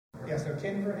So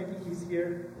Jennifer Hickey, he's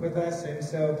here with us, and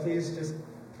so please just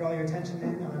draw your attention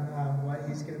in on what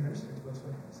he's going to minister to us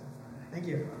with. So, thank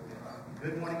you.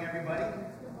 Good morning, everybody.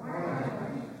 Good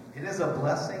morning. It is a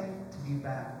blessing to be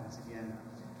back once again.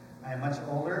 I am much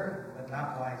older, but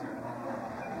not wiser.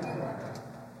 I don't know about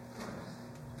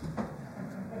that.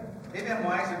 Maybe I'm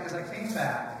wiser because I came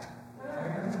back.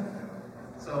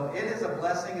 So it is a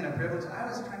blessing and a privilege. I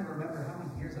was trying to remember how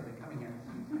many years I've been coming here.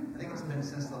 I think it's been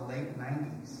since the late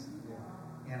 90s.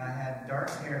 And I had dark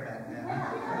hair back then.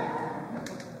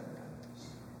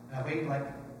 And I weighed like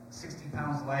 60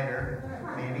 pounds lighter,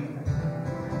 maybe.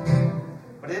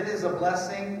 But it is a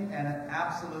blessing and an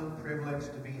absolute privilege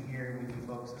to be here with you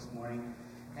folks this morning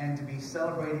and to be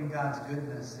celebrating God's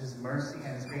goodness, His mercy,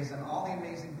 and His grace, and all the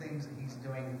amazing things that He's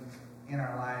doing in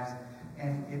our lives.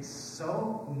 And it's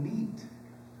so neat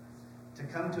to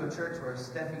come to a church where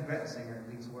Steffi Gretzinger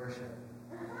leads worship.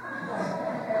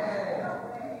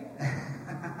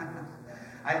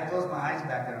 I closed my eyes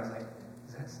back there and I was like,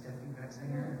 is that Steffi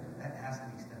Gretzinger? That has to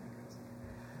be Steffi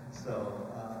Gretzinger. So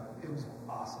it was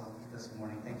awesome this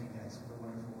morning. Thank you guys for the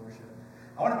wonderful worship.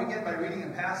 I want to begin by reading a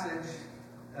passage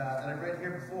that I've read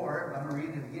here before, but I'm going to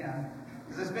read it again.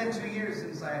 Because it's been 2 years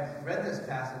since I read this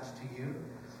passage to you.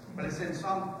 But it's in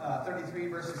Psalm 33,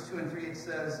 verses 2 and 3. It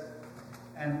says,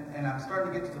 and I'm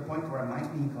starting to get to the point where I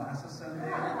might need glasses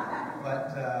someday.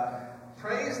 But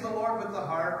praise the Lord with the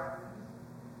harp.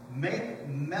 Make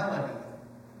melody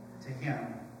to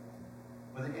Him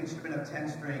with an instrument of 10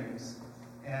 strings.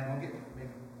 And we'll get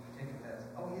Jacob has.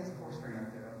 Oh, he has a 4-string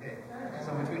right there. Okay.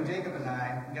 So between Jacob and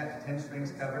I, we got the 10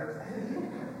 strings covered.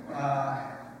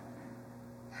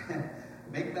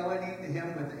 Make melody to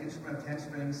Him with the instrument of 10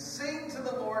 strings. Sing to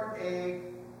the Lord a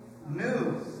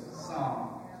new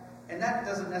song. And that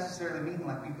doesn't necessarily mean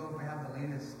like we go have the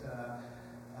latest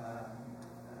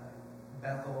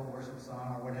Bethel worship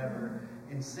song or whatever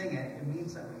and sing it. It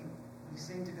means that we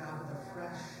sing to God with a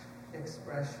fresh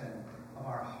expression of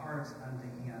our hearts unto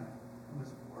Him, who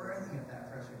is worthy of that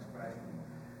fresh expression.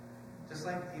 Just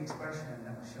like the expression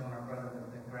that was shown our brother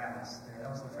with the grass there.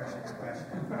 That was the fresh expression.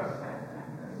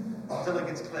 Until it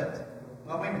gets clipped.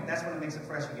 Well, wait a minute. That's when it makes it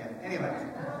fresh again. Anyway.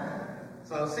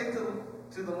 So sing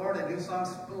to the Lord a new song.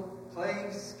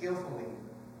 Play skillfully.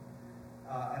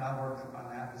 And I'll work on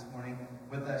that this morning.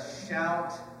 With a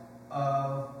shout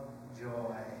of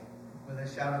joy. With a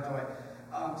shout of joy.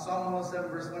 Psalm 107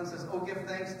 verse 1 says, "Oh, give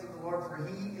thanks to the Lord, for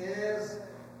He is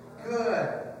good.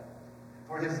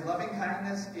 For His loving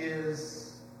kindness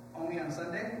is only on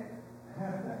Sunday?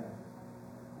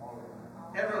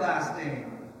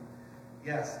 Everlasting."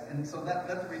 Yes, and so let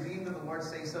the redeemed of the Lord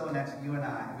say so, and that's you and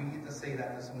I. We get to say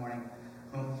that this morning.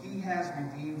 Whom He has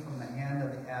redeemed from the hand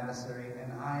of the adversary,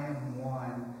 and I am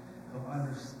one who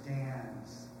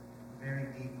understands very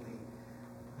deeply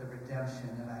the redemption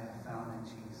that I have found in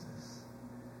Jesus.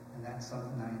 And that's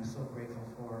something I am so grateful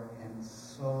for and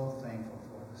so thankful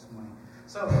for this morning.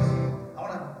 So, I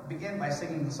want to begin by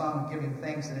singing the song Giving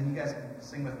Thanks, and then you guys can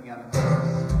sing with me on the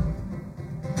chorus.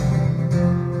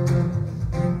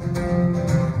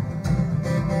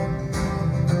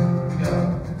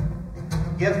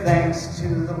 Give thanks to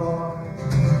the Lord,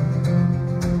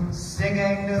 sing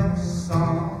a new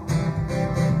song.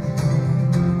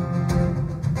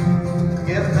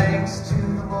 Give thanks to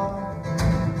the Lord,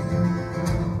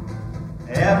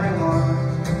 everyone.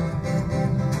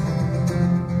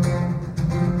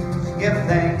 Give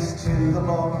thanks to the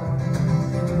Lord,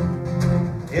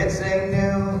 it's a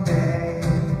new day.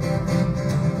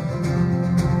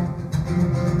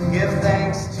 Give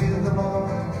thanks to the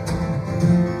Lord,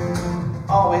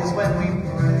 always when we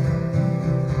pray.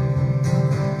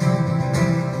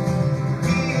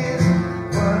 He is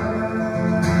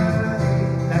worthy.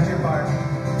 That's your part.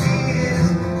 He is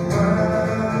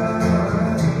worthy.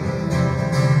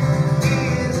 He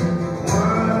is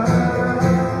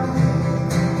worthy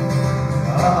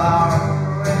of our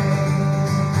praise.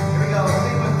 Here we go.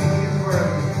 Sing with me.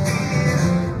 He is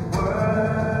worthy.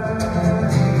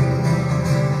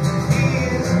 He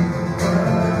is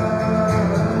worthy.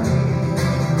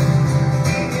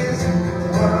 He is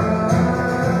worthy.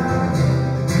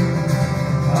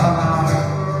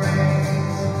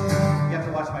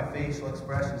 Facial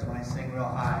expressions when I sing real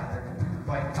high. They're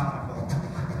quite comical.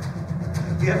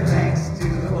 Give thanks to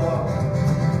the Lord.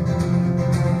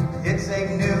 It's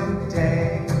a new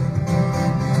day.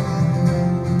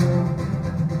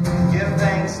 Give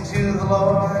thanks to the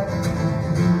Lord.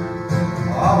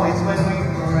 Always when we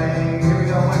pray. Here we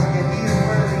go once again. He is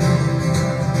worthy.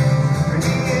 For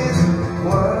He is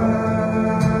worthy.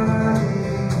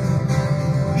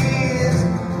 He is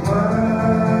worthy.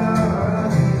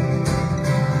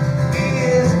 He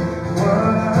is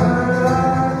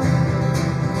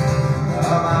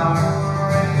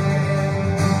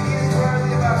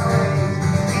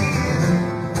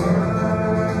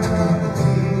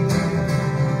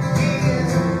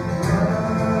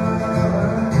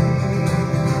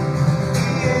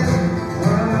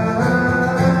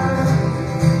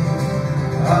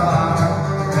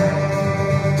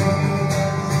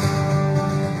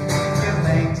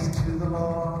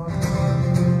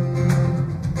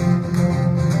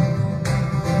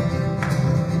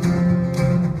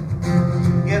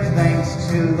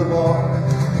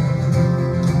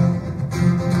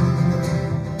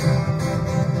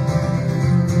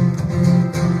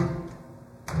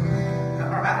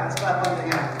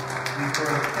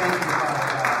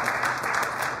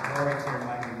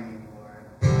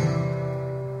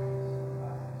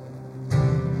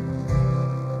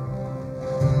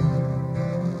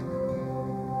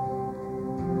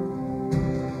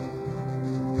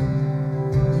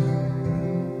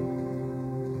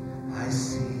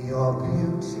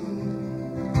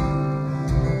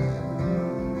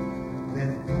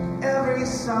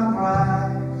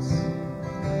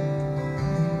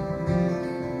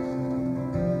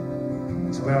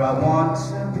where I want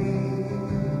to be.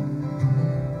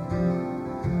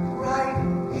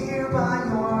 Right here by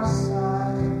your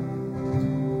side.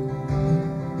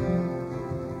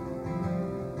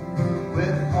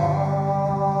 With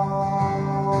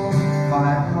all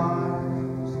my heart,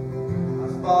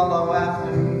 I follow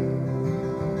after you.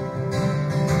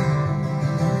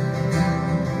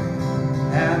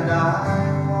 And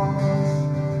I won't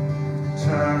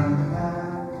turn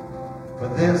back, for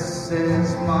this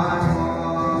is my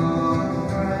one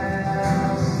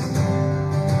rest.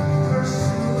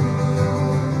 Pursue,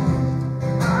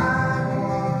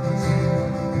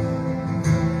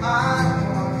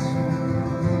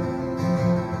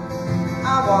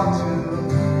 I want to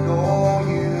know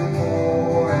you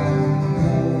more and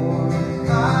more.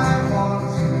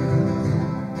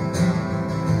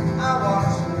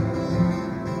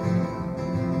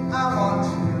 I want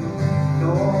to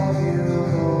know you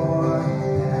more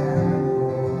and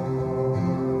more.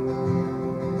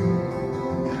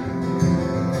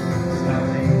 There's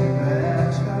nothing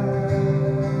better,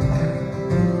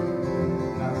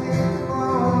 nothing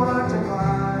more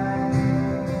divine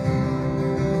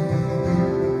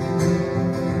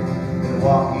than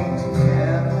walking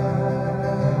together.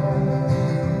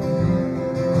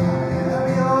 I am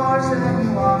yours and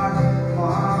you are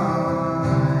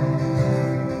mine.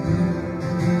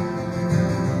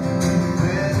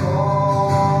 With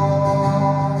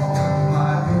all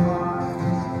my heart,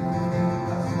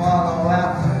 I follow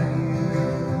after you.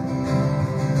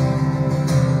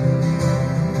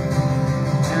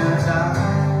 And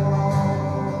I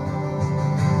won't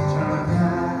turn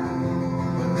back,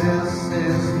 but this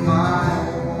is my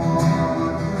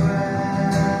one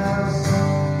rest.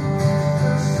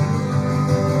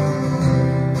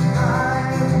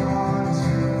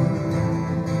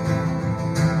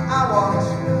 I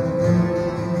want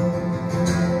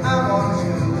to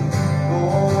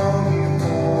know you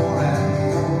more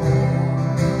and more.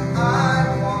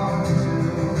 I want to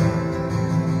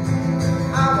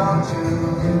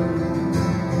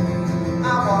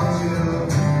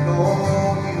know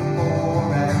you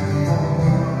more and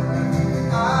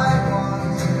more. I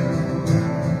want to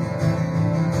know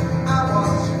you more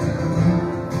and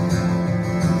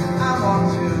more. I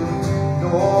want to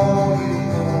know you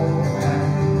more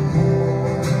and more.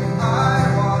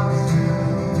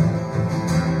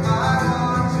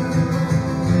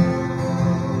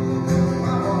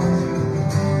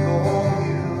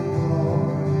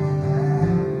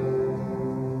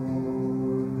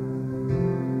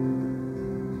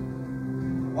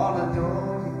 Wanna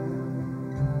know you.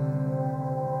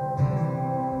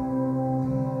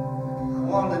 I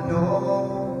wanna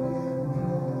know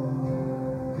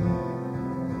you.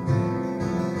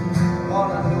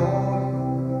 Wanna know you.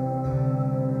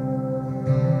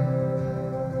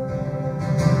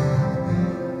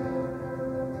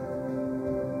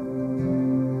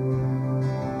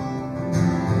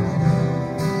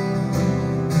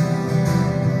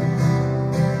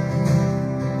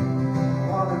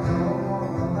 Wanna know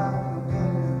more about your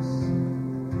goodness.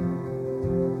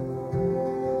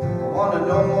 I wanna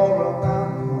know more about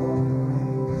your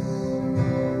grace.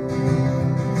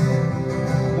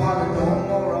 I wanna know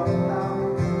more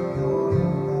about your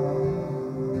love.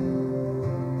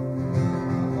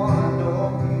 I wanna know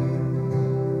you.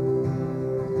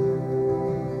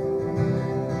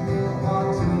 I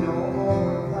want to know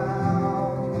more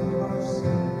about mercy.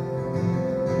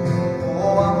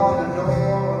 Oh, I wanna know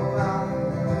more about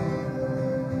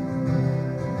love.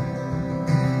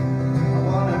 I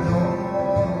wanna know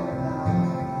more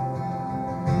about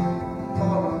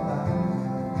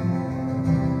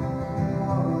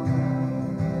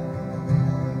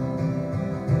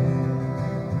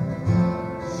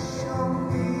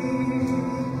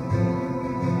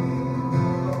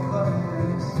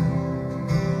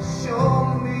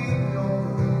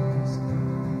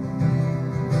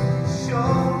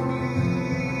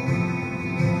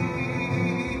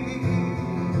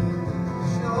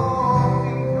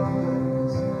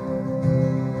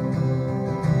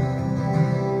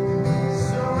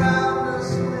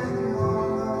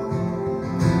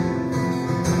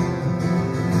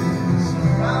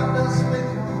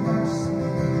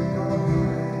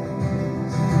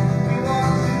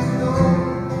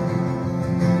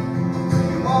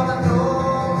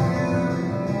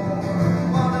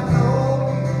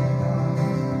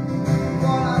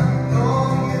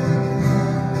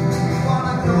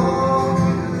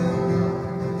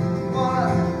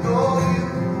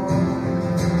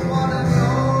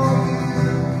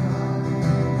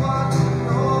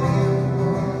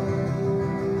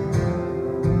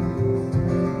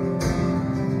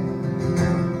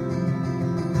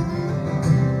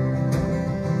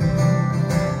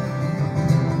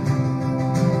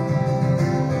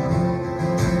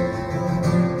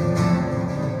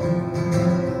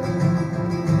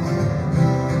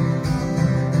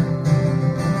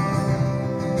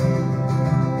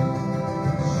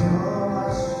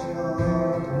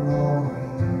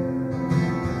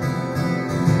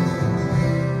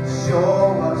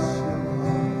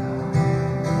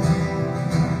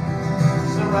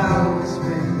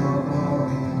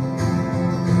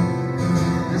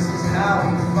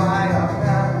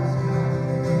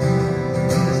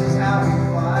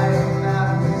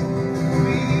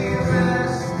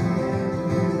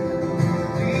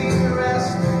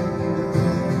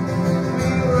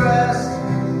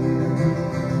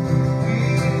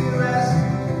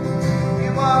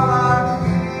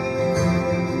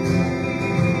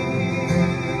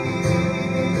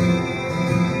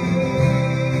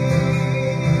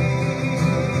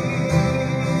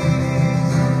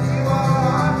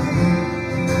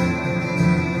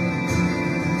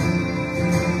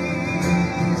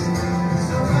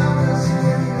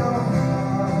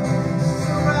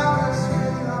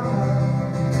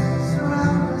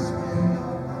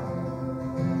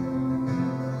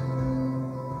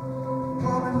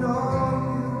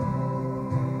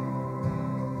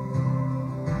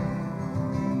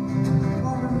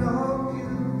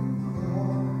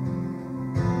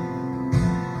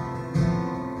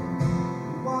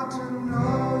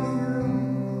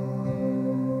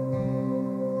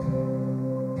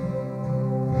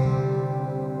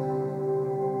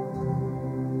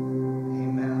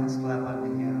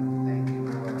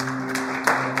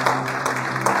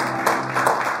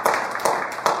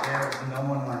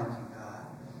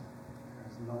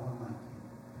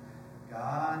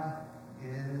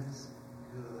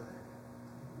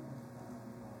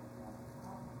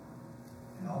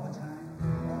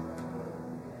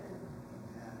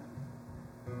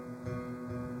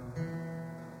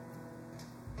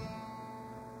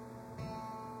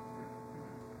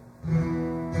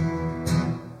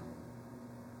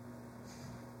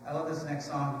next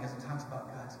song because it talks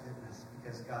about God's goodness,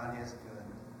 because God is good.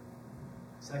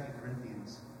 2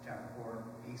 Corinthians chapter 4,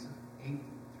 8 through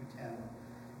 10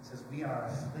 says, we are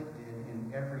afflicted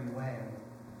in every way.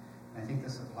 And I think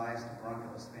this applies to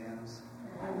Broncos fans.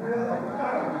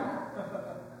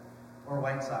 Or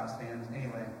White Sox fans,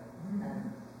 anyway.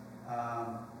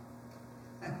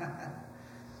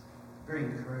 Very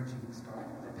encouraging start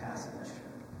of the passage.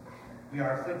 We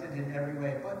are afflicted in every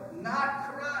way, but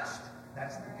not crushed.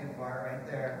 That's the good part right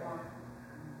there.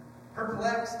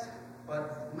 Perplexed,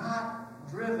 but not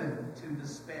driven to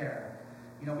despair.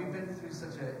 You know, we've been through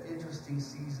such an interesting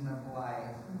season of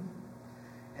life.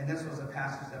 And this was a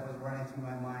passage that was running through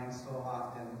my mind so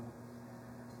often.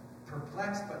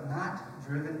 Perplexed, but not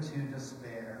driven to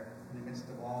despair in the midst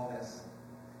of all this.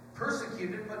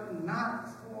 Persecuted, but not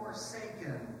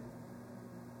forsaken.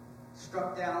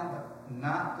 Struck down, but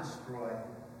not destroyed.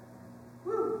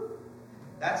 Woo!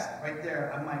 That's right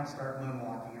there. I might start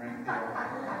moonwalking right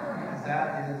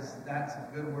there. That's a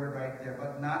good word right there.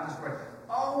 But not destroyed.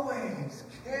 Always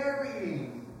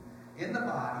carrying in the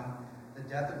body the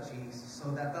death of Jesus,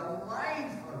 so that the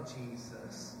life of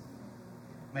Jesus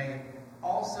may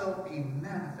also be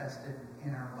manifested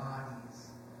in our bodies.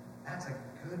 That's a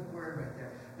good word right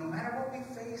there. No matter what we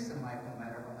face in life, no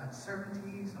matter what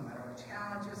uncertainties, no matter what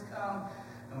challenges come,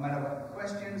 no matter what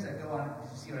questions that go on.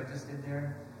 Did you see what I just did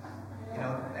there? You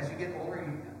know, as you get older,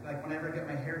 like whenever I get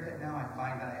my hair cut now, I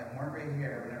find that I have more gray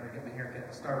hair whenever I get my hair cut.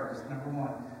 For starters, number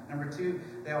one. Number two,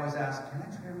 they always ask, can I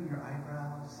trim your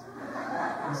eyebrows?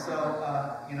 And so,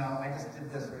 you know, I just did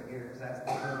this right here because that's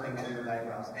the good thing to do with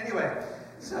eyebrows. Anyway,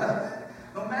 so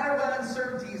no matter what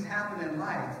uncertainties happen in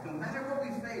life, no matter what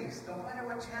we face, no matter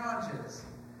what challenges,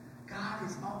 God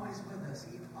is always with us.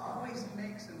 He always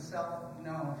makes himself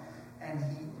known, and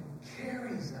he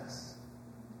carries us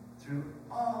through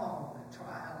all the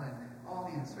trial and all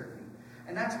the uncertainty.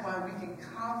 And that's why we can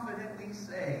confidently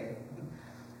say,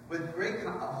 with great,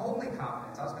 holy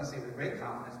confidence, I was going to say with great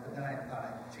confidence, but then I thought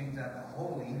I'd change that to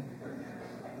holy,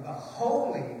 with a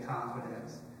holy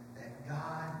confidence that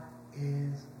God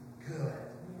is good.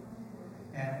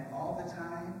 And all the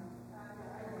time,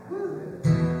 woo.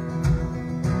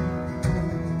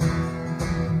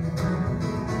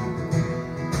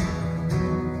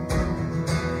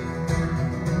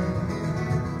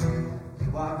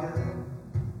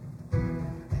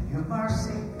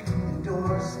 Mercy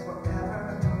endures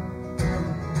forever.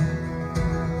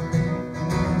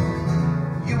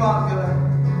 You are good.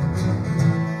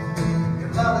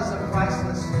 Your love is a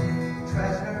priceless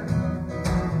treasure.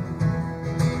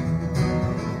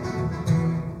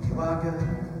 You are good.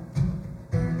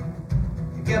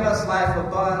 You give us life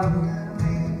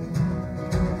abundantly.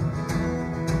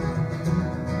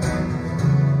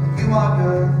 You are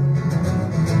good.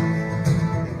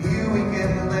 In you we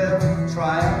can live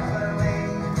triumphantly.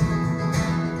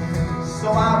 So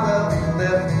I will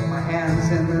lift my hands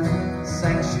in the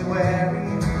sanctuary.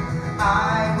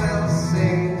 I will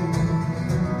sing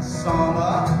a song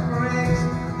of praise.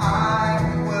 I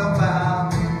will bow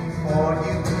before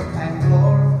you and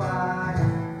glorify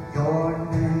your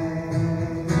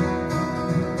name.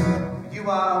 You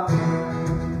are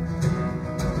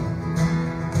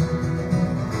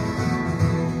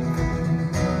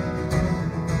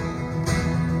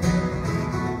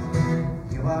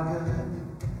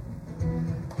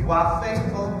You are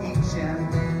faithful each and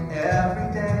every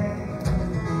day.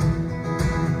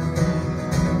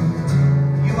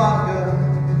 You are good,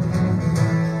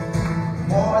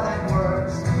 more than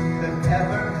words could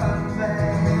ever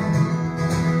convey.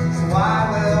 So I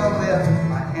will lift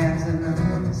my hands in the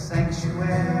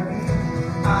sanctuary.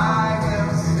 I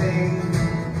will sing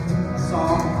a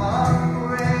song of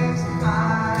praise.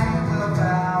 I will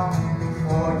bow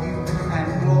before you and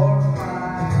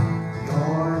glorify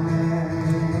your name.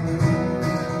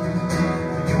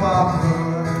 You are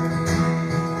good,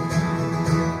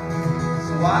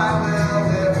 so I will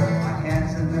lift my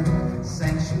hands in the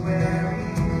sanctuary.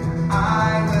 I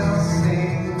will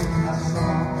sing a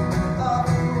song of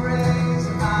praise.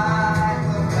 I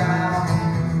will bow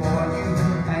before you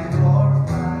and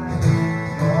glorify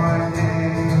your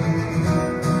name.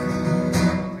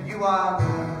 For you are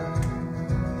good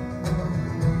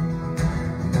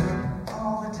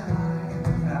all the time.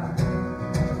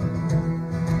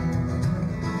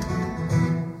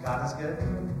 God is good.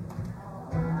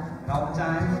 And all the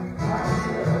time.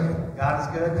 God is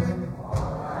good.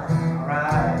 All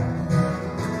right.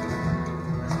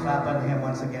 Let's clap unto him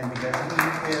once again because he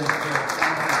is good.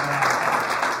 Thank you, God.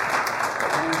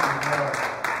 Thank you, Lord.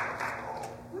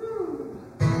 Woo.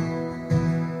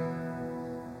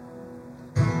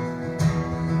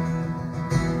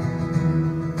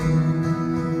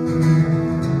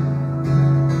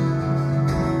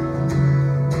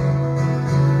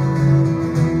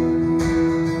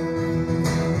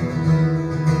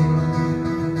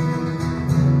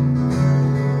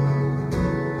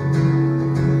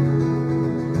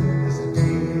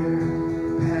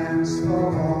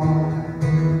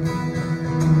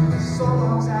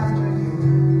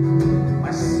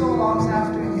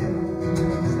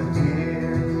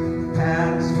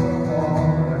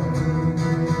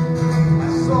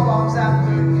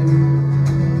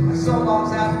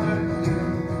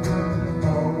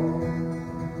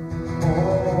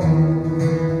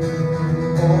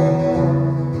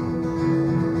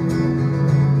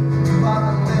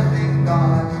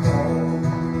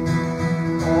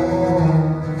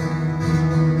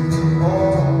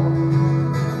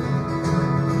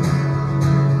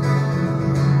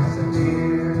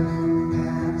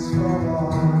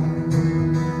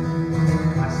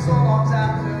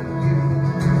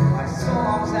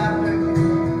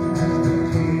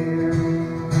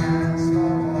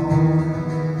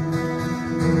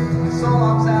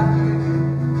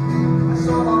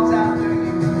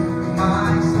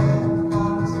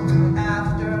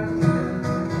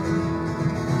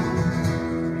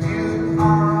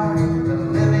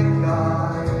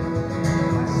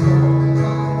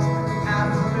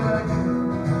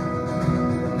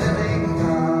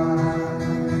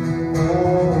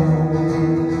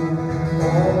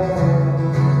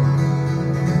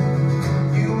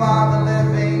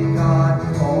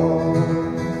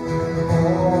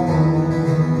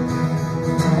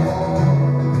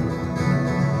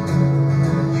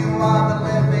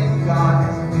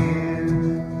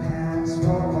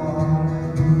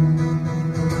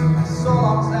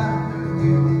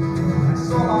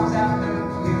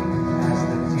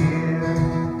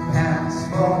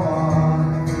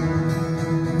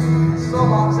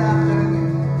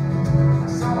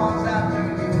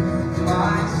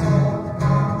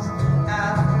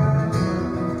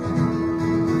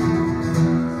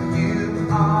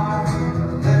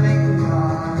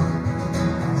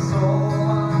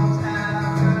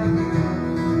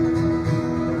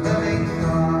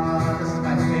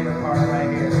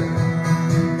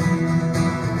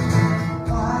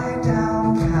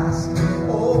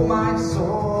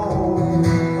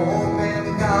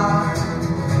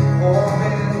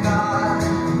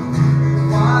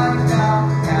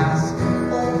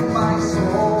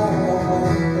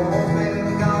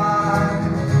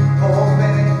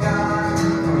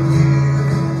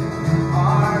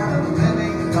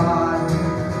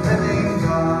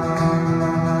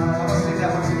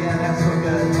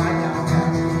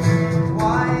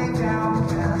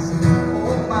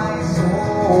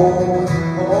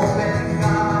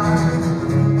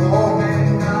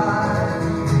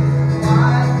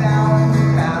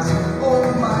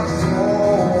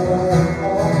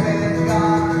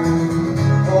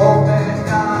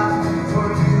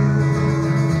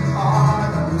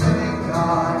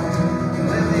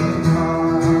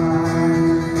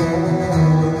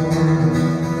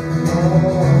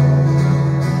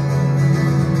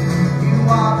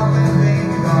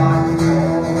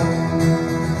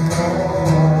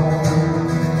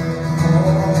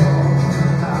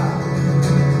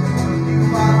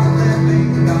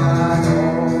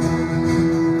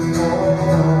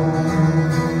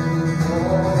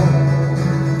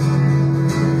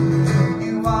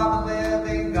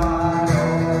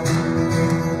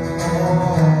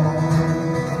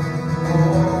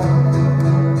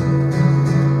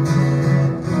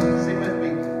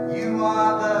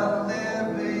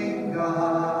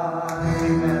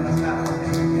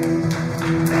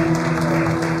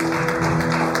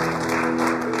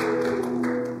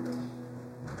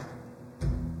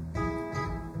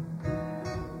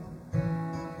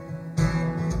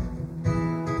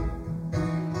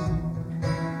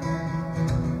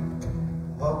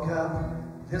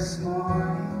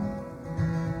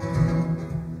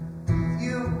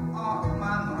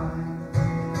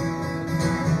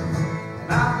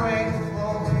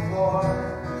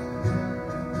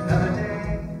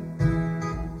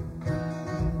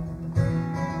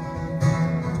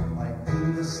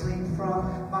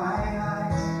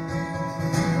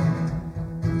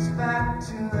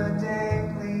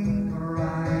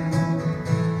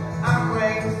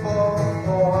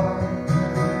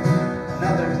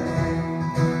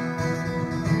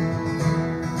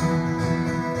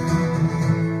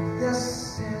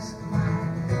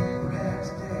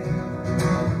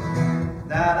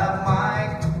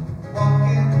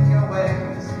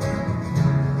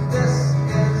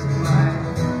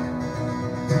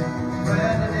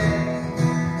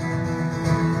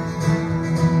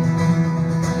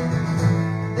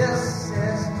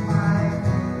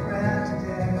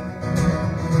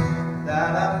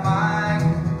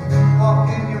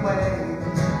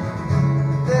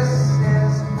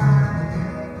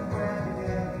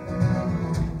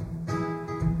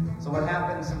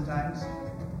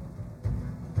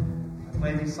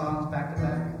 play these songs back to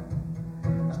back,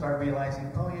 I started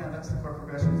realizing, oh yeah, that's the chord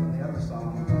progression from the other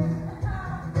song.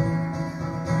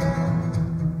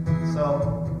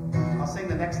 So I'll sing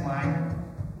the next line.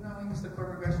 No, use the chord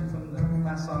progression from the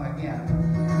last song again.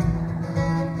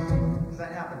 Because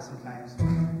that happens sometimes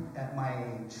at my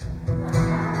age.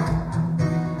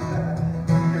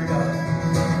 Here we go.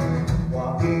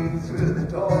 Walking through the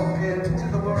door into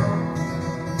the world,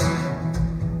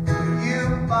 you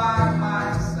by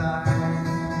my side,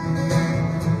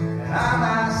 and I'm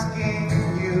asking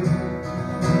you,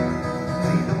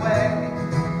 lead the way.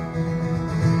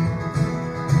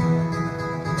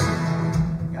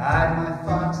 Guide my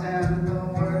thoughts and the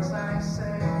words I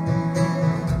say.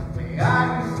 May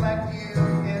I reflect you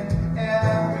in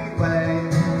every way.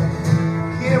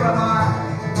 Here am I,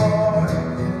 Lord,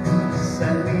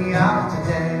 send me out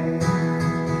today.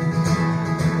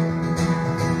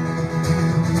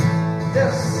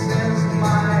 This is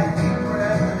my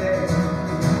prayer today,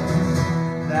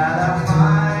 that I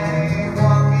might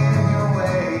walk in your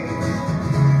way.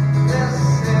 This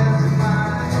is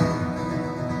my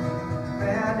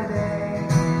prayer today.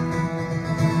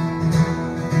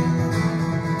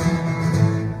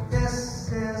 This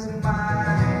is my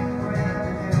prayer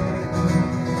today,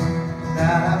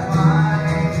 that I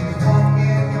might walk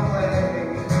in your way.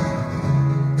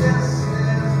 This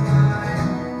is my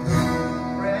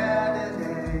prayer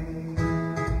today.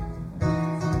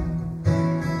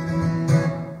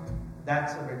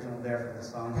 That's original there for the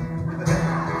song.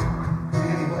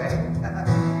 Anyway,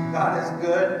 God is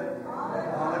good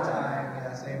all the time.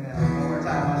 Yes, amen. One more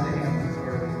time on the hymn. He's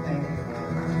worthy. Thank you.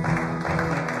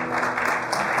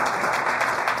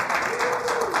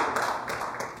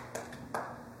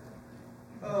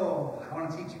 Oh, I want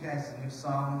to teach you guys a new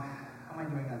song. How am I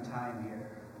doing on time here?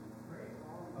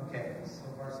 Okay, so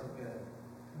far so good.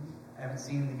 I haven't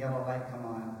seen the yellow light come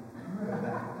on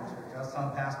back at the church. I was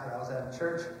telling Pastor, I was at a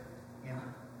church in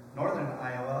northern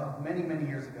Iowa many, many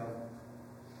years ago.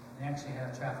 They actually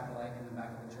had a traffic light in the back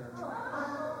of the church.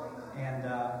 And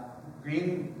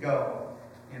green, go.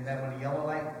 And then when the yellow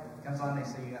light comes on, they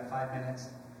say you got 5 minutes.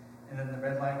 And then the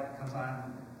red light comes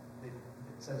on, it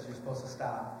says you're supposed to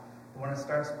stop. But when it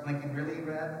starts blinking really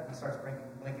red, it starts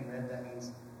blinking red, that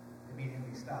means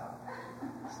immediately stop.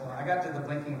 So I got to the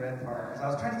blinking red part, because I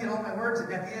was trying to get all my words at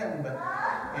the end, but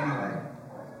anyway.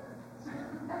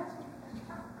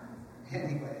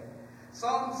 Anyway,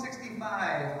 Psalm 65.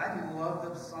 I love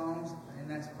the Psalms, and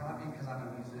that's probably because I'm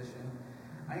a musician.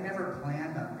 I never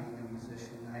planned on being a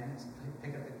musician. I didn't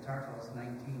pick up the guitar till I was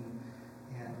 19,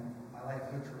 and my life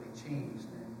literally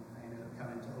changed. And I ended up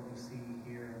coming to OBC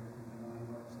here in Illinois,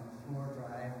 North on Floor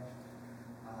Drive,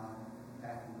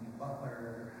 back in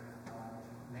Butler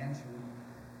Mansion,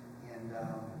 and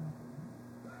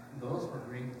those were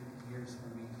great years for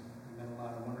me. I met a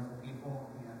lot of wonderful people,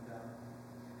 and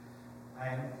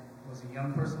I was a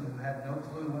young person who had no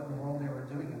clue what in the world they were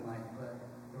doing in life, but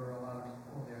there were a lot of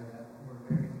people there that were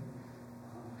very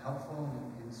helpful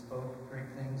and spoke great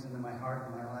things into my heart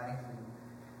and my life,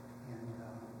 and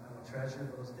I will treasure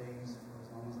those days for as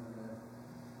long as I live.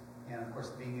 And of course,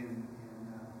 being in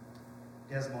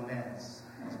Des Moines,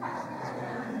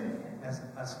 as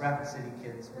us Rapid City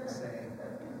kids would say.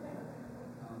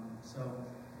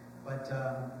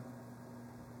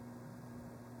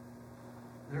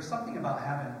 There's something about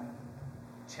having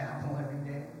chapel every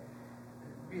day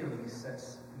that really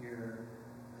sets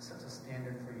a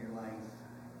standard for your life.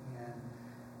 And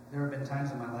there have been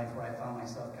times in my life where I found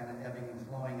myself kind of ebbing and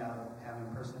flowing out of having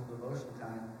personal devotion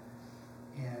time,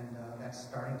 and that's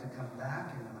starting to come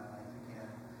back into my life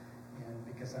again. And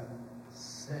because I'm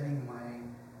setting my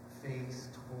face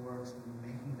towards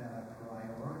making that a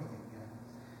priority again.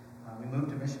 We moved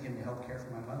to Michigan to help care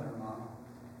for my mother-in-law,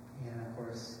 and of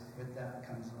course, with that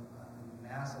comes a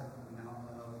massive amount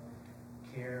of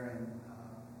care and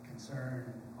concern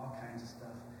and all kinds of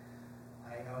stuff.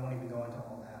 I won't even go into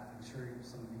all that. I'm sure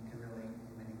some of you can relate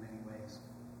in many, many ways.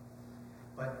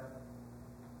 But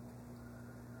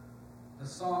the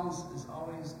Psalms is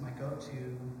always my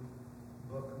go-to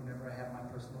book whenever I have my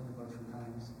personal devotion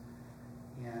times.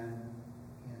 And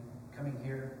coming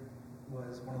here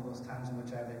was one of those times in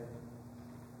which I would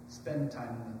spend time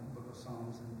in the book of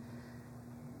Psalms. And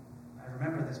I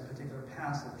remember this particular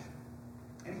passage.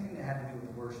 Anything that had to do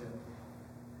with worship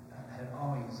had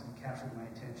always captured my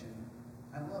attention.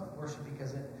 I love worship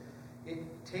because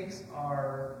it takes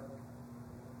our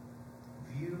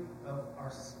view of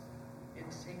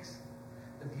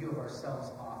the view of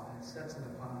ourselves off, and it sets it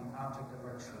upon the object of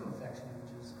our true affection,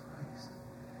 which is Christ.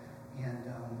 And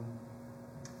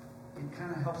it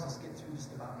kind of helps us get through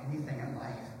just about anything in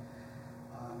life.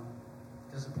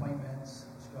 Disappointments,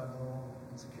 struggle,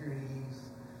 insecurities,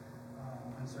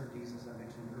 uncertainties, as I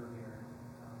mentioned earlier.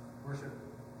 Worship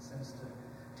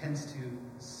tends to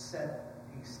set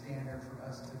a standard for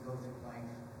us to go through life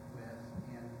with.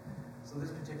 And so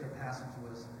this particular passage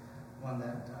was one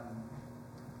that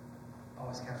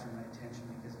always captured my attention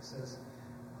because it says,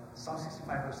 Psalm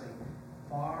 65 verse 8,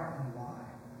 far and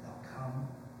wide they'll come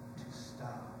to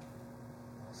stop.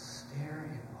 They'll stare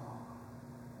in awe,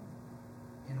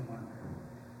 in wonder.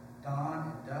 Dawn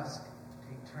and dusk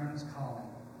take turns calling,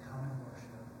 come and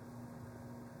worship.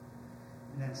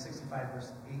 And then 65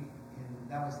 verse 8,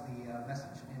 that was the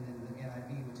message. And in the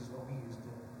NIV, which is what we used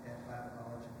at Bible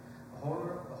College, the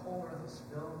whole earth is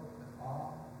filled with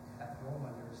awe at your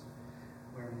wonders,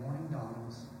 where morning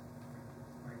dawns,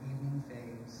 where evening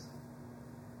fades,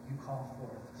 you call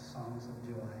forth songs of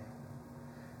joy.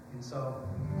 And so,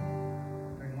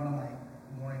 during one of my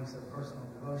mornings of personal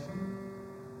devotion,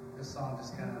 this song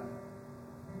just kind of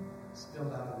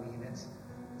spilled out of me. And it's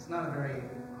not a very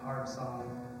hard song.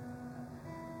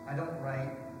 I don't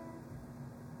write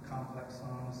complex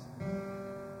songs.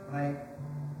 When I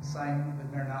signed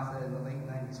with Maranatha in the late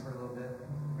 90s for a little bit,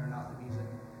 Maranatha Music,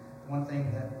 one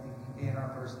thing that the A&R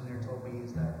person there told me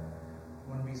is that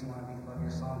one reason why we love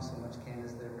your songs so much, Ken,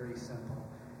 is they're very simple,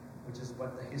 which is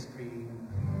what the history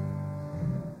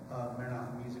of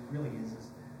Maranatha Music really is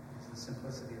the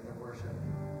simplicity of the worship.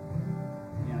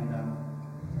 And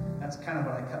that's kind of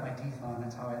what I cut my teeth on.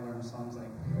 That's how I learned songs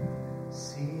like,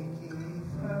 seek ye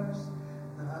first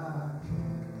the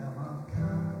kingdom of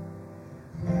God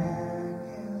and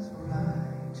his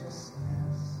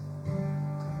righteousness,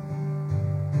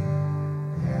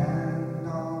 and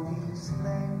all these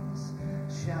things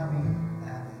shall be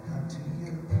added unto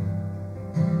you.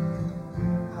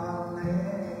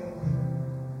 Hallelujah,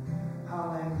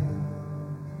 hallelujah.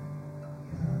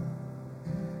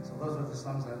 So those were the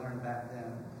songs I learned back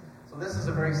then. So this is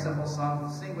a very simple song.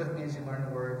 Sing with me as you learn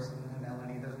the words and the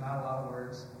melody. There's not a lot of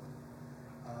words.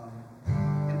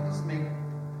 It'll just make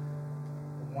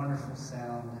a wonderful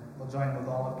sound. We'll join with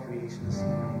all of creation this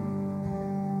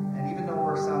morning. And even though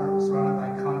we're surrounded by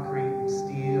concrete and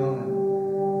steel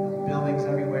and buildings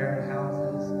everywhere and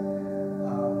houses,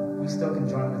 we still can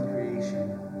join with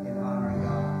creation in honoring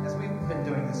God, as we've been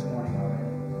doing this morning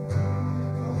already.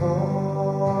 The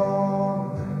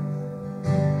whole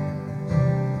earth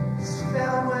is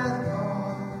filled with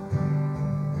awe.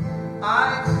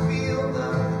 I feel the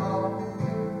call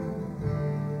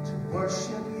to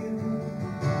worship you.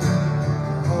 The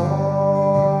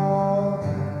whole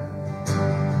earth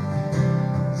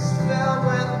is filled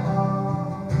with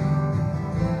awe.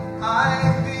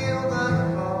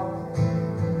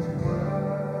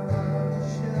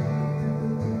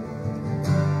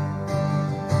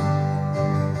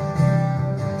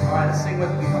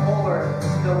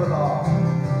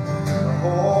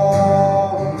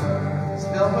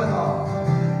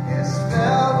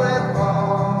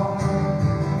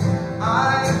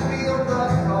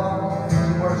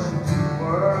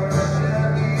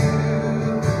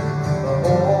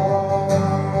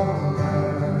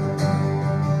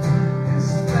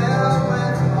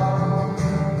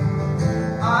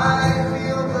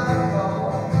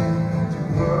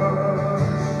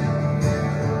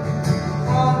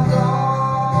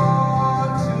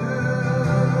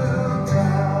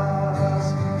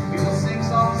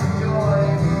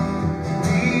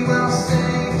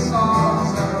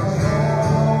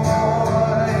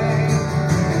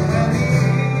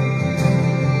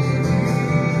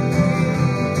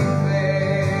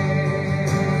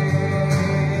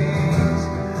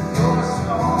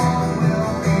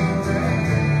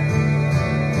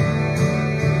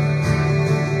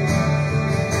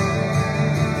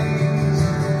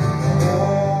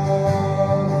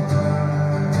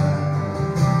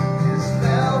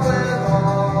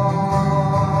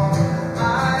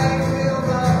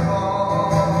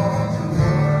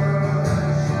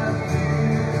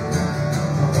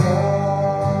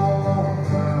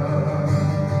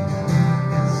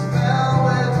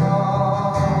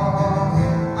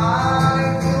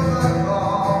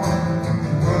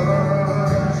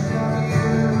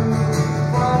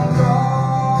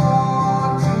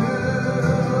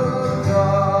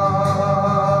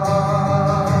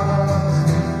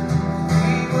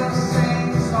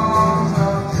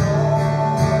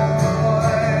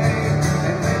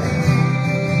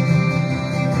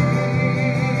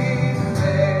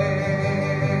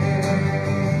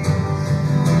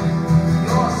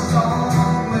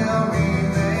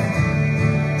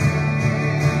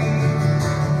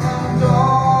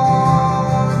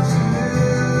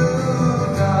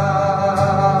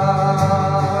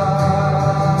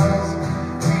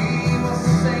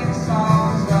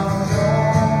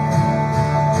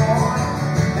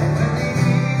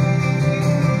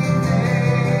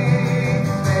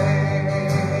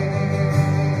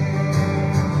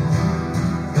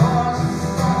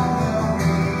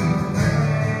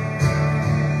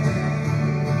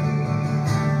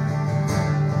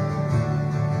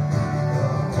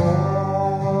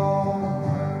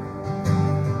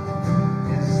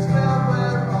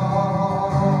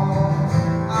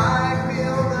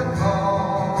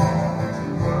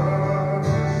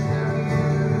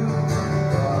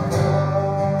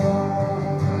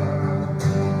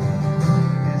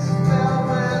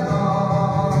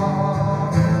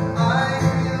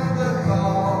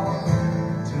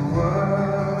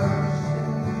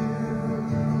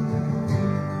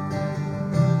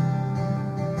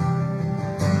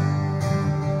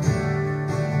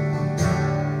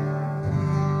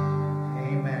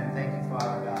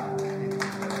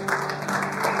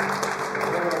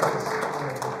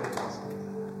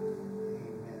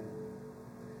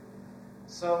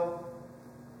 So,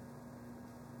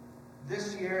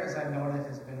 this year, as I've noted,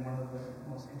 has been one of the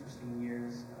most interesting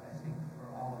years, I think, for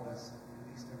all of us,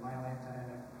 at least in my lifetime,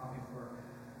 and probably for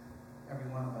every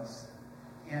one of us.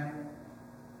 And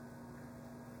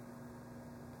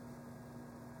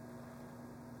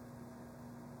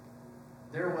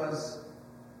there was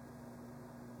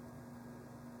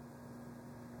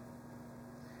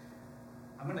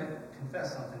I'm going to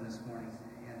confess something this morning,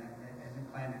 and I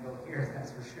didn't plan to go here, that's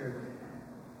for sure.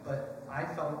 But I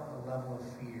felt a level of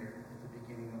fear at the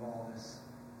beginning of all this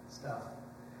stuff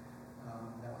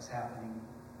that was happening,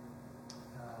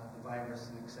 the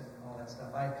virus and all that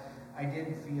stuff. I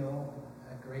did feel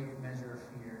a great measure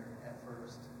of fear at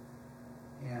first,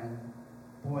 and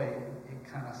boy, it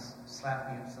kind of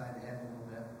slapped me upside the head a little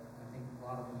bit. I think a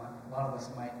lot of us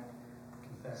might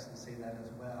confess and say that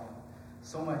as well.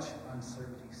 So much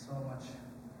uncertainty, so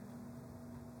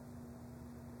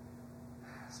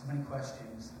many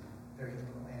questions, very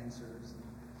little answers,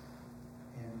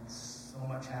 and so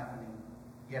much happening.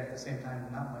 Yet at the same time,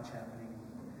 not much happening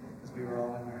because we were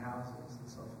all in our houses and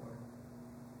so forth.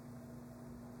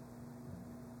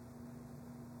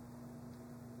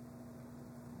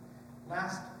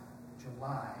 Last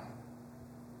July,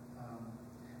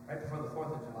 right before the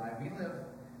 4th of July, we live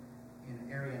in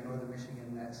an area in northern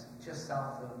Michigan that's just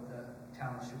south of the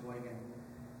town of Sheboygan,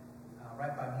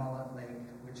 right by Mullet Lake,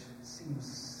 which seems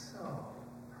so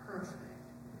perfect.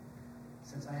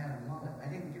 Since I had a mullet, I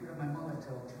didn't get rid of my mullet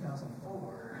till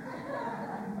 2004.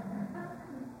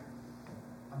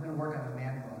 I'm going to work on the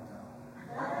man bun, though.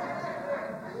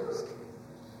 Just kidding.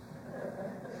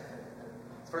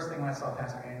 It's the first thing when I saw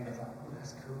Pastor Andy, I thought, oh,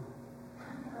 that's cool.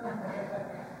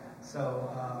 So,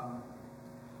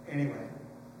 anyway.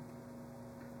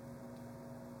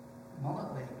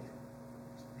 Mullet Lake,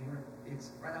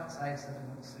 it's right outside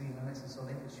city limits, and so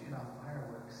they could shoot off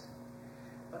fireworks.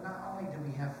 But not only do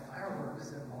we have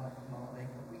fireworks at Mullet Lake,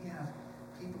 but we have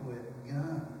people with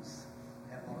guns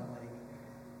at Mullet Lake.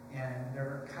 And there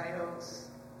are coyotes,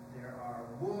 there are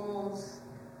wolves,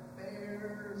 there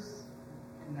are bears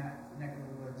in that neck of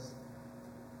the woods.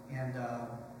 And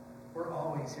we're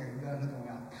always hearing guns going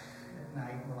off at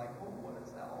night. We're like, oh, what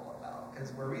is that all about?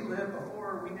 Because where we lived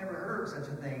before, we never heard such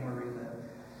a thing where we live.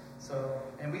 So,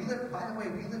 and we live, by the way,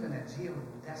 we live in a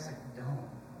geodesic dome.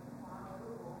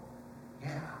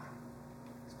 Yeah,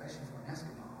 especially for an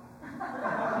Eskimo.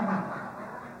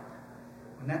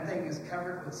 When that thing is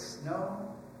covered with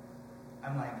snow,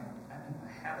 I'm like, I'm in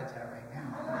my habitat right now.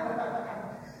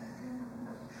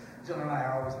 Jill and I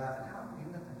are always laughing, how do we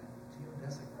live in a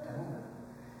geodesic dome?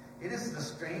 It is the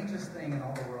strangest thing in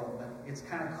all the world, but it's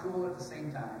kind of cool at the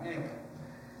same time. Anyway,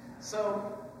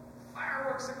 so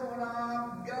fireworks are going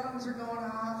off, guns are going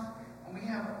off, and we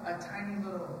have a tiny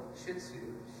little Shih Tzu.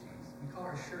 We call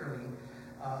her Shirley.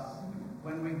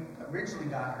 When we originally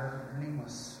got her, her name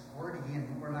was Squirty, and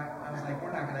I was like,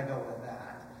 we're not going to go with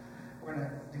that. We're going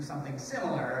to do something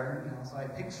similar, so I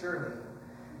picked Shirley.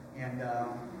 And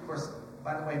of course,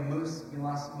 by the way, Moose, we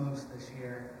lost Moose this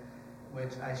year,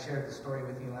 which I shared the story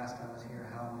with you last time I was here,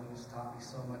 how Moose taught me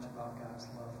so much about God's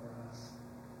love for us.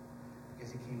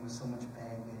 Because he came with so much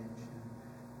baggage. And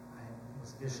I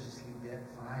was viciously bit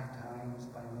 5 times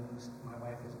by Moose. My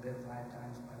wife was bit 5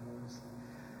 times by Moose.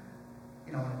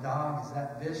 When a dog is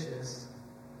that vicious,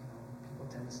 people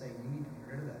tend to say, you need to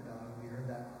get rid of that dog. We heard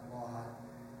that a lot.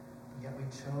 Yet we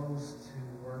chose to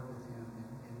work with him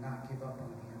and not give up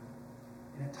on him.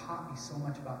 And it taught me so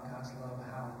much about God's love,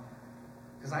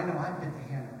 because I know I've bit the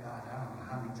hand of God, I don't know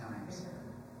how many times.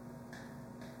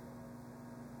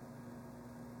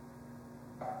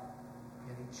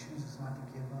 Yet he chooses not to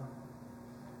give up.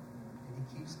 And he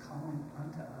keeps calling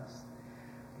unto us.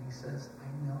 And he says,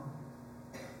 I know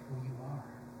who you are.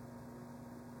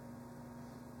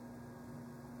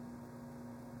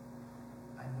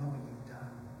 I know what you've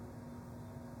done.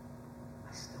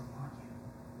 I still want you.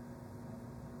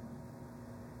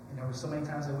 And there were so many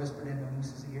times I whispered into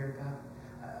Moose's ear, God,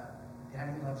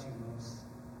 Daddy loves you, Moose.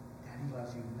 Daddy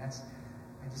loves you. And I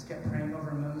just kept praying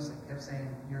over Moose. I kept saying,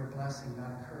 you're a blessing,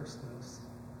 not a curse, Moose.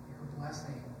 You're a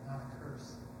blessing, not a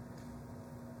curse.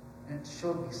 And it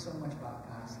showed me so much about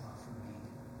God's love for me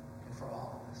and for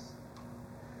all of us.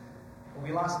 Well,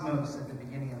 we lost Moose at the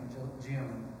beginning of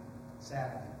June,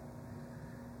 sadly.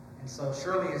 And so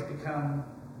Shirley has become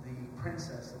the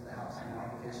princess of the house now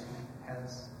because she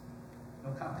has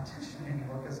no competition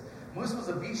anymore. Because Moose was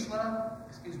a Vizsla,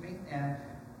 and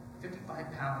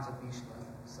 55 pounds of Vizsla.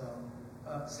 So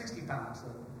 60 pounds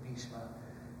of Vizsla.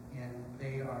 And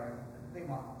they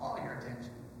want all your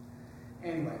attention.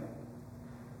 Anyway,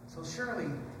 so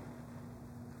Shirley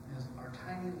is our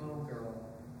tiny little girl.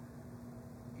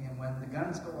 the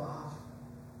guns go off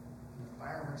and the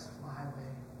fireworks fly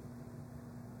away,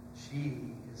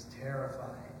 she is terrified.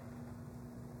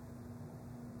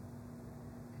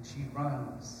 And she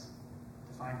runs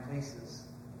to find places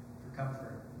for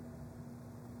comfort.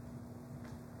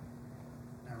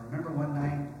 And I remember one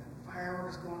night,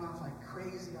 fireworks going off like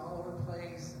crazy all over the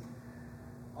place. And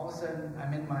all of a sudden,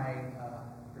 I'm in my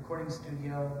recording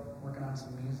studio working on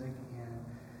some music, and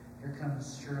here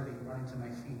comes Shirley running to my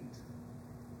feet.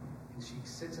 And she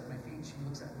sits at my feet, she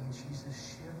looks at me, and she's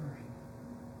just shivering.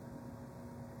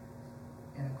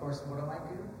 And of course, what do? I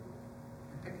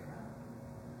pick her up.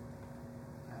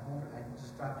 I hold her, I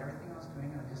just dropped everything I was doing,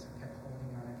 and I just kept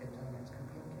holding her, and I kept telling her, it's going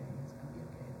to be okay, it's going to be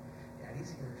okay. Daddy's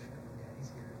here, Shirley,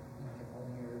 Daddy's here. And I kept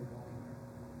holding her and holding her.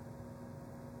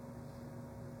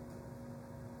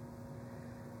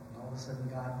 And all of a sudden,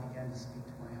 God began to speak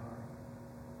to my heart.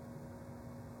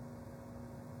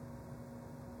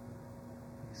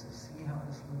 And he says, see how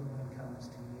this little one comes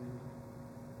to you?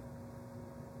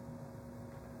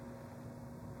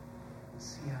 And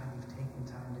see how you've taken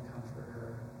time to comfort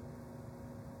her.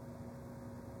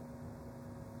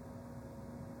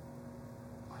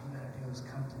 All you gotta do is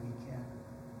come to me, Ken.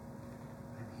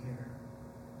 I'm here.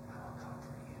 I will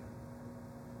comfort you.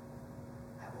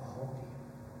 I will hold you.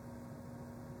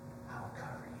 I will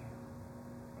cover you.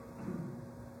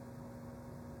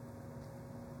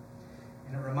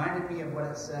 And it reminded me of what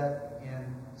it said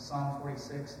in Psalm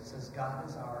 46. It says, God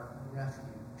is our refuge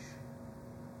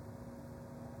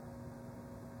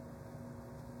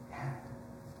and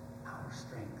our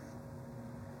strength,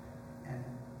 and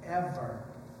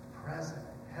ever-present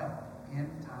help in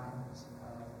times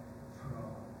of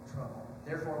trouble.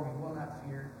 Therefore, we will not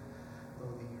fear, though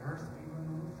the earth be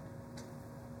removed,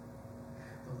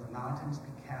 though the mountains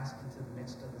be cast into the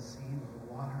midst of the sea, though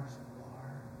the waters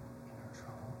roar in our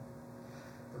trouble,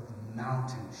 though the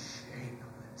mountains shake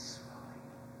with its swelling.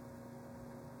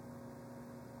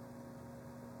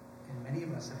 And many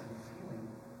of us have been feeling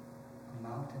a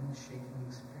mountain shaking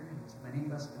experience. Many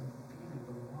of us have been feeling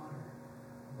the water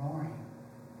roaring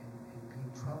and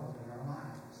being troubled in our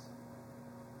lives.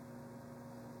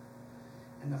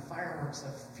 And the fireworks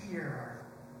of fear are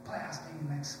blasting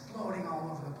and exploding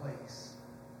all over the place.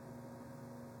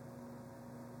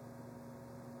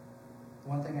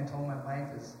 One thing I told my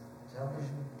wife is,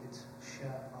 television gets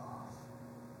shut off.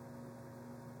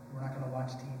 We're not going to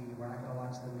watch TV. We're not going to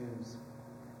watch the news.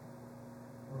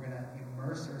 We're going to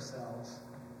immerse ourselves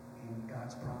in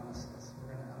God's promises.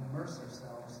 We're going to immerse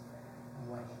ourselves in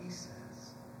what He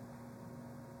says.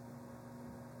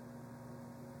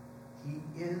 He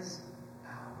is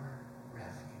our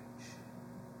refuge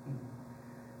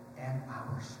and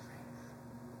our strength.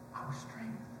 Our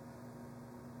strength.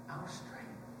 Our strength.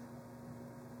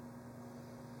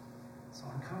 So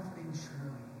I'm comforting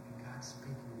Shirley, and God's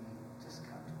speaking to me. Just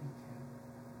come to me, Ken.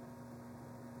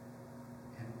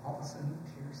 And all of a sudden,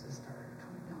 tears just started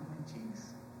coming down my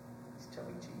cheeks. These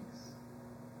chubby cheeks.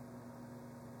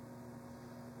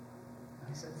 And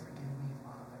I said, forgive me,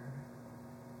 Father,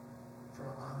 for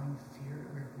allowing fear to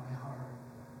grip my heart.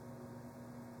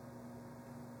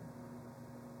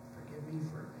 Forgive me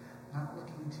for not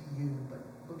looking to you, but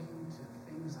looking to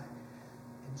things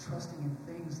and trusting in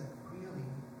things that really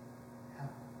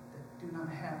do not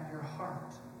have your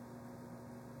heart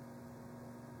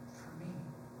for me.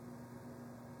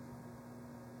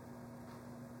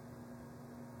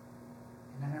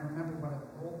 And then I remember what an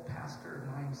old pastor of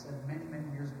mine said many, many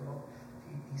years ago.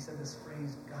 He said this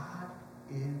phrase, God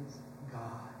is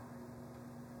God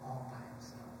all by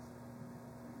himself.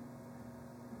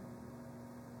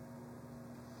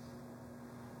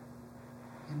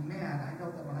 And man, I know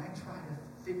that when I try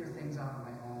to figure things out on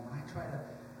my own, when I try to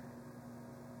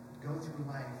go through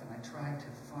life and I try to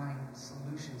find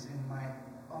solutions in my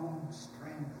own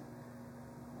strength,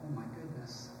 oh my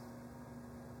goodness,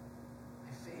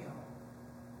 I fail.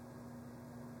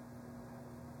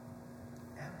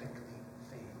 Epically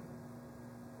fail.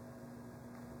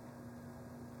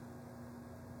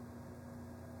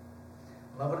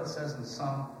 I love what it says in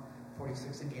Psalm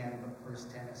 46 again, but verse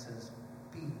 10 it says,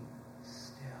 be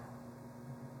still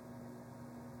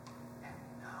and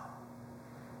know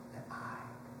that I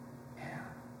am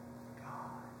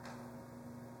God.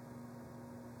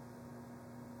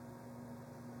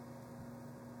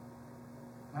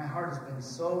 My heart has been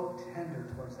so tender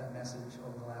towards that message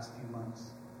over the last few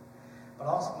months. But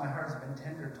also my heart has been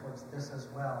tender towards this as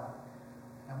well.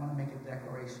 And I want to make a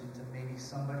declaration to maybe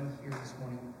somebody here this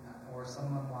morning or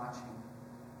someone watching.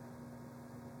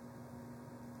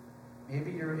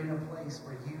 Maybe you're in a place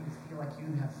where you feel like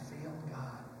you have failed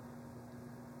God.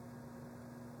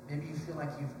 Maybe you feel like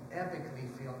you've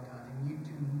epically failed God and you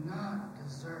do not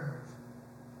deserve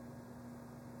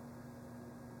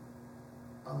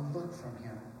a look from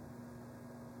Him.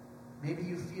 Maybe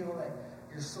you feel that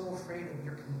you're so afraid of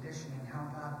your condition and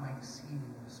how God might see you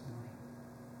this morning.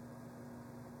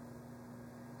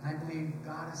 And I believe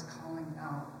God is calling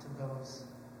out to those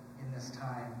in this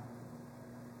time,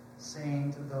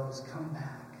 saying to those, come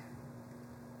back.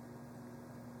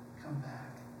 Come back.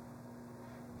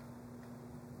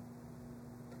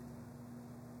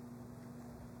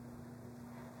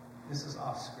 This is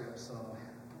off script, so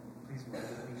please bear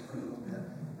with me for a little bit.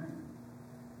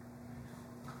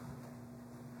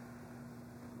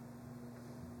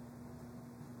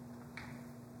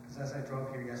 Because as I drove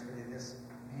here yesterday,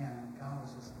 God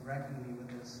was just wrecking me with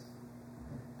this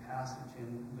passage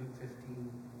in Luke 15.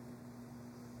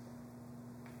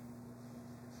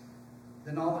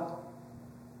 Then all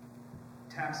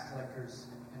the tax collectors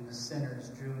and the sinners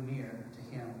drew near to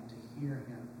him to hear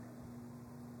him.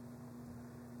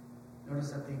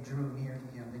 Notice that they drew near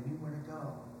to him. They knew where to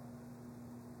go.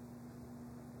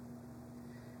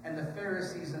 And the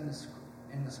Pharisees and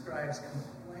the scribes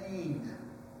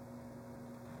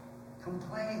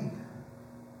complained.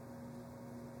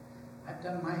 I've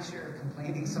done my share of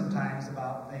complaining sometimes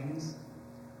about things.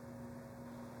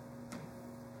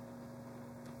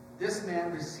 This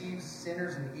man receives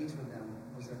sinners and eats with them,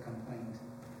 was their complaint.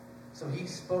 So he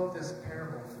spoke this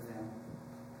parable to them.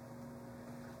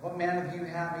 What man of you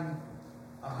having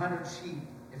 100 sheep,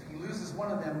 if he loses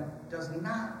one of them, does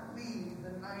not leave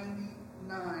the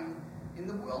 99 in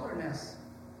the wilderness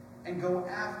and go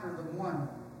after the one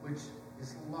which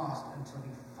is lost until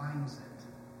he finds it?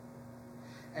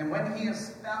 And when he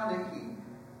has found it,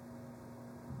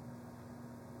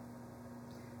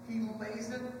 he lays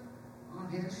it on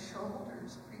his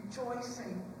shoulders,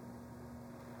 rejoicing.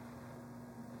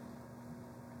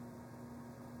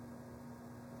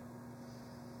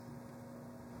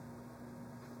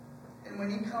 And when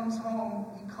he comes home,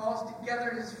 he calls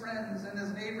together his friends and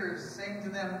his neighbors, saying to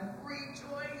them,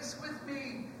 rejoice with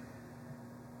me,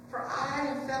 for I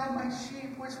have found my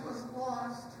sheep which was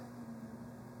lost.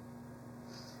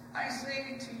 I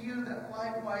say to you that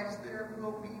likewise there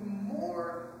will be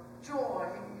more joy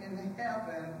in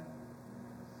heaven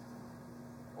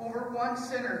over one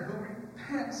sinner who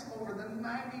repents over the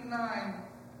 99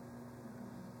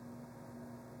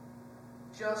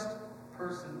 just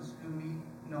persons who need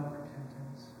no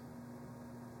repentance.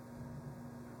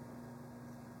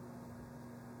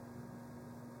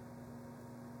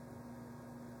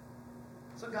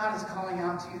 So God is calling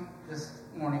out to you this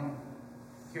morning,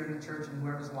 here in the church and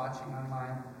whoever's watching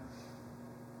online.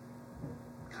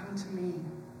 Come to me.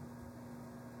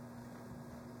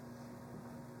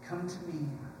 Come to me.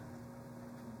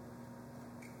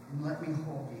 And let me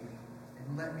hold you.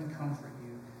 And let me comfort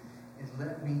you. And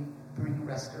let me bring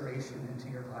restoration into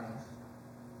your life.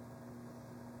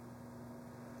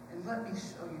 And let me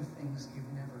show you things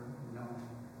you've never known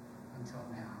until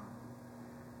now.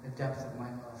 The depth of my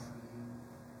love for you.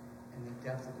 And the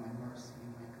depth of my mercy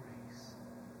and my grace.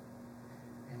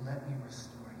 And let me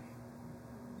restore you.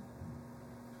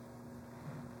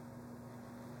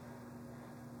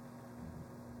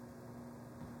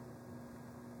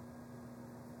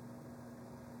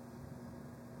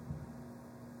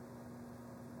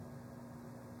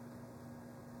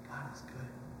 God is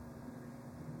good.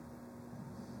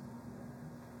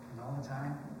 And all the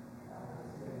time.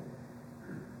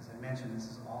 As I mentioned, this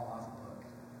is all off book.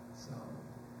 So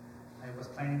I was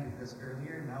planning to do this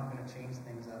earlier. Now I'm going to change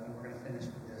things up, and we're going to finish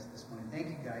with this morning. Thank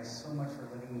you guys so much for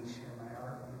letting me share my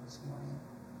heart with you this morning,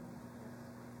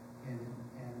 and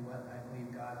what I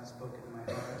believe God has spoken to my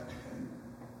heart.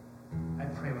 I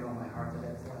pray with all my heart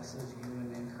that it blesses you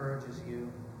and encourages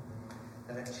you,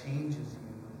 that it changes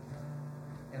you.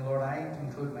 And Lord, I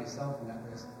include myself in that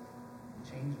list.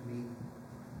 Change me.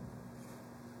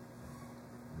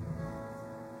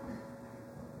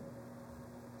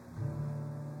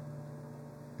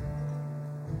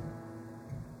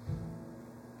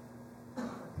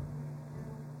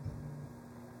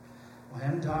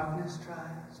 When darkness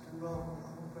tries to roll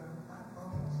over my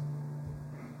bones,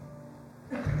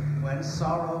 when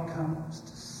sorrow comes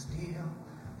to steal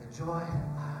the joy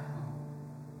I own,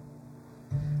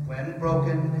 when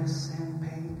brokenness and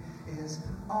pain is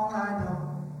all I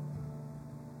know,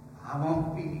 I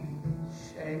won't be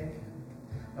shaken.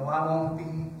 No, I won't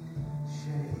be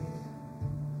shaken.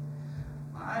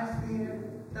 My fear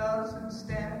doesn't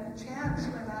stand a chance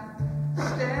when I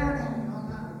stand in your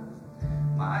love.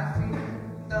 My fear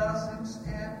doesn't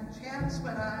stand a chance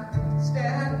when I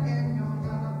stand in your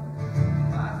love.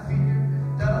 My fear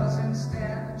doesn't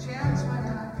stand a chance when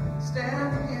I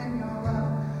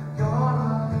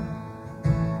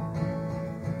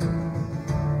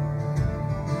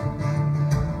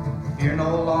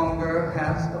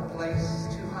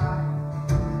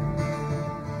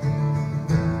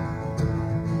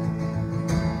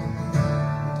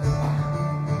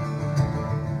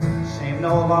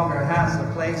no longer has a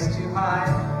place to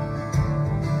hide.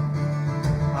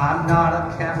 I'm not a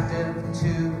captive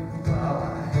to the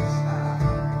lifestyle.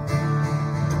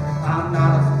 I'm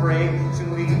not afraid to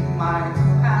leave my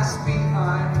past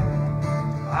behind.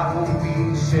 I won't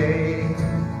be shaken.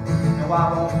 No, I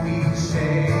won't be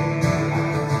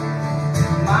shaken.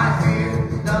 My fear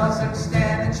doesn't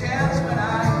stand a chance when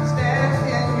I stand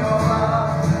in your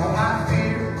love. Oh, my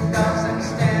fear doesn't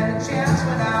stand a chance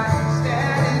when I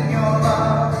stand in your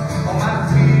love. Oh, my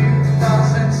fear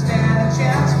doesn't stand a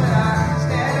chance when I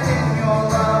stand in your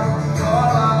love. Your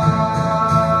love.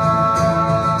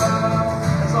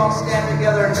 Let's all stand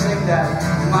together and sing that.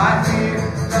 My fear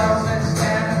doesn't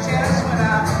stand a chance when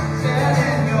I stand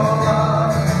in your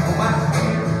love. Oh, my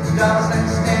fear doesn't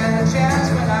stand a chance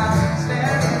when I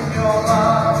stand in your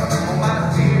love. Oh, my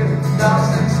fear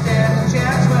doesn't stand a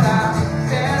chance when I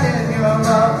stand in your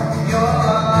love. Your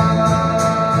love.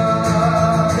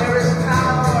 There is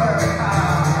power.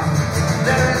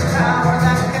 There is power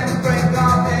that can break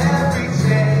off every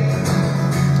chain.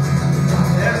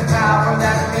 There's power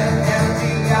that can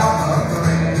empty out a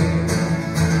grave.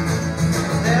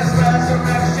 There's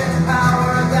resurrection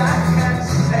power that can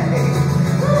save.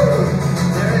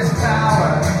 There is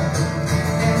power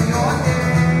in your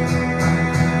name.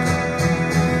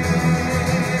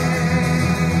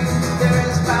 There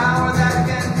is power that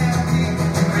can empty,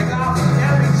 break off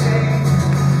every chain.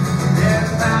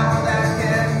 There's power that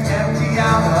can empty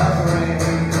out a grave.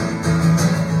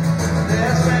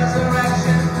 There's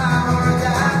resurrection power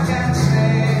that can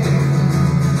save.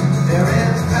 There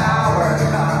is power,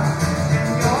 God, in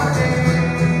your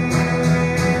name.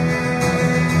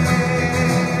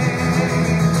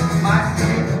 My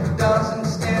fear doesn't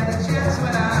stand a chance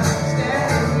when I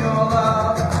stand in your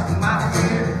love. My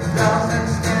fear doesn't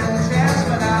stand a chance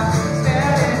when I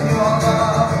stand in your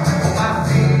love. Oh, my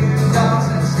fear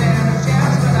doesn't stand a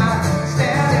chance when I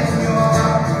stand in your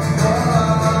love. Your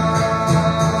love.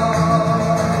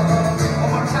 One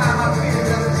more time, my fear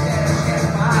doesn't stand a chance.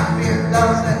 My fear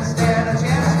doesn't stand a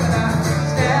chance when I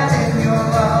stand in your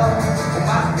love. Oh,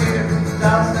 my fear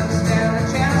doesn't stand a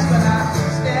chance when I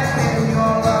stand in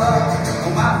your love.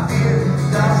 Oh, my fear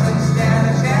doesn't stand a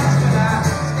chance when I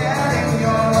stand in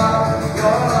your love.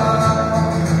 Your love.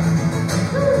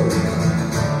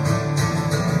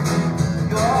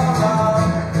 Your love.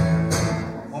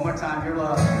 One more time, your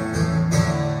love.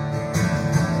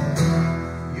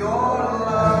 Your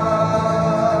love.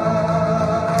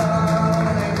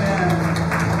 Amen.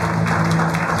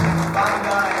 Father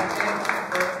God, I thank you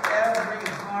for every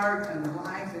heart and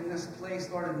life in this place,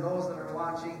 Lord, and those that are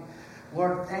watching.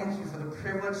 Lord, thank you for the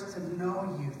privilege to know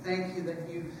you. Thank you that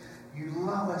you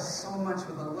love us so much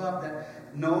with a love that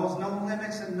knows no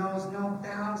limits and knows no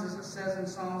bounds, as it says in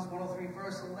Psalms 103,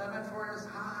 verse 11, for as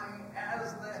high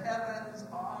as the heavens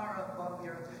are above the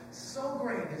earth, so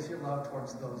great is your love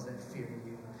towards those that fear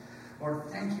you. Lord,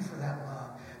 thank you for that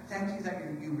love. Thank you that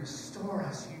you restore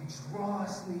us, you draw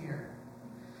us near.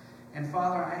 And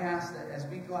Father, I ask that as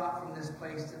we go out from this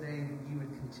place today, that you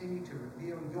would continue to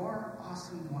reveal your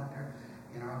awesome wonder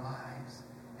in our lives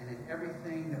and in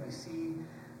everything that we see.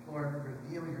 Lord,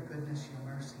 reveal your goodness, your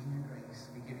mercy, and your grace.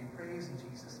 We give you praise in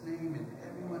Jesus' name. And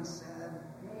everyone said,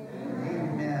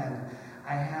 Amen.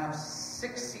 I have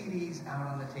 6 CDs out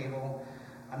on the table.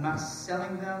 I'm not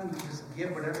selling them. You just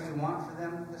give whatever you want for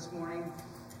them this morning.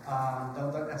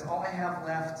 That's all I have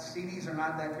left. CDs are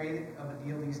not that great of a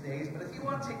deal these days, but if you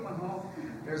want to take one home,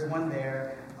 there's one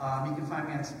there. You can find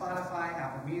me on Spotify,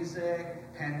 Apple Music,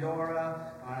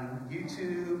 Pandora, on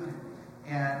YouTube,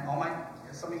 and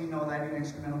some of you know that I do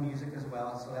instrumental music as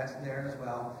well, so that's there as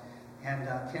well. And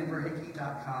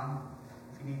kenverhickey.com.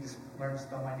 If you need to learn to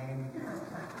spell my name, you can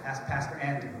ask Pastor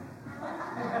Andrew.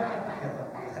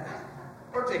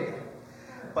 Or Jacob.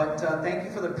 But thank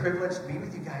you for the privilege to be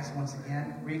with you guys once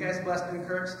again. Were you guys blessed and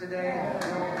encouraged today?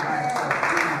 All right, so,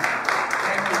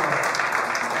 thank you, Lord.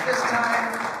 At this time,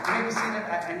 you may be seated.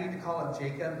 I need to call up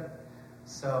Jacob.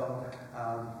 So,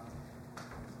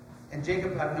 and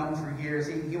Jacob I've known for years.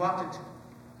 He walked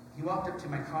up to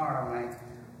my car when I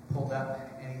pulled up,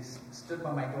 and he stood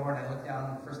by my door, and I looked down,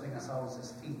 and the first thing I saw was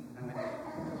his feet. I went,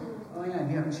 oh yeah,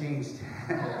 you haven't changed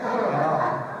at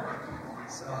all.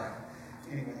 So,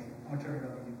 anyway, I'm going to turn it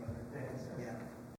over to you.